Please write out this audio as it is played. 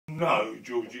No,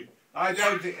 Georgie. I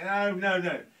don't think... No, no,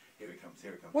 no. Here it comes,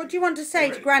 here it comes. What do you want to say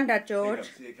to Grandad, George?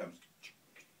 Here it comes.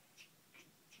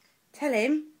 Tell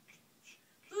him.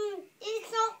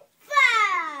 It's not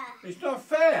fair. It's not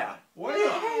fair. Why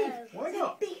not? Why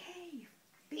not? Behave.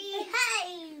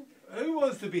 Who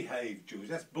wants to behave, George?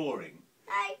 That's boring.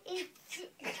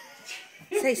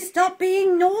 Say, stop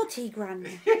being naughty,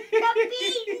 Grandad. Stop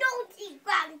being naughty,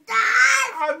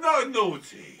 Grandad. I'm not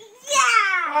naughty.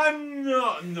 Yeah. I'm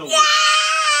not naughty. Yeah.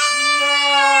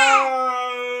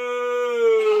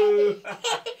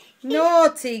 No!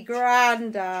 Naughty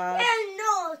Grandad. You're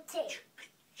naughty.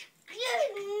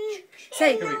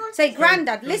 Say,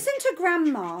 Grandad, listen to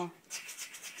Grandma.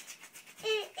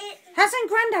 Hasn't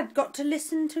Grandad got to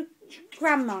listen to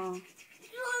Grandma?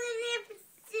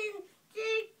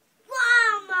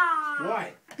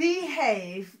 Why?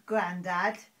 Behave,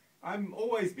 Grandad. I'm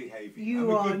always behaving. You I'm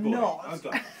a are good boy, not. aren't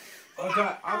I?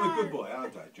 I'm a good boy,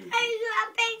 aren't I, Georgie?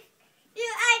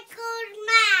 You're a good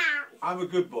man. I'm a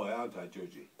good boy, aren't I,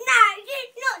 Georgie? No,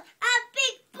 you're not a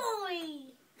big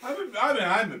boy.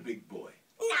 I'm a big boy.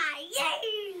 No,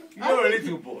 you. You're a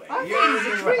little boy. I think he's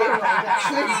a 3-year-old,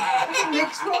 actually. I think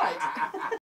Nick's right.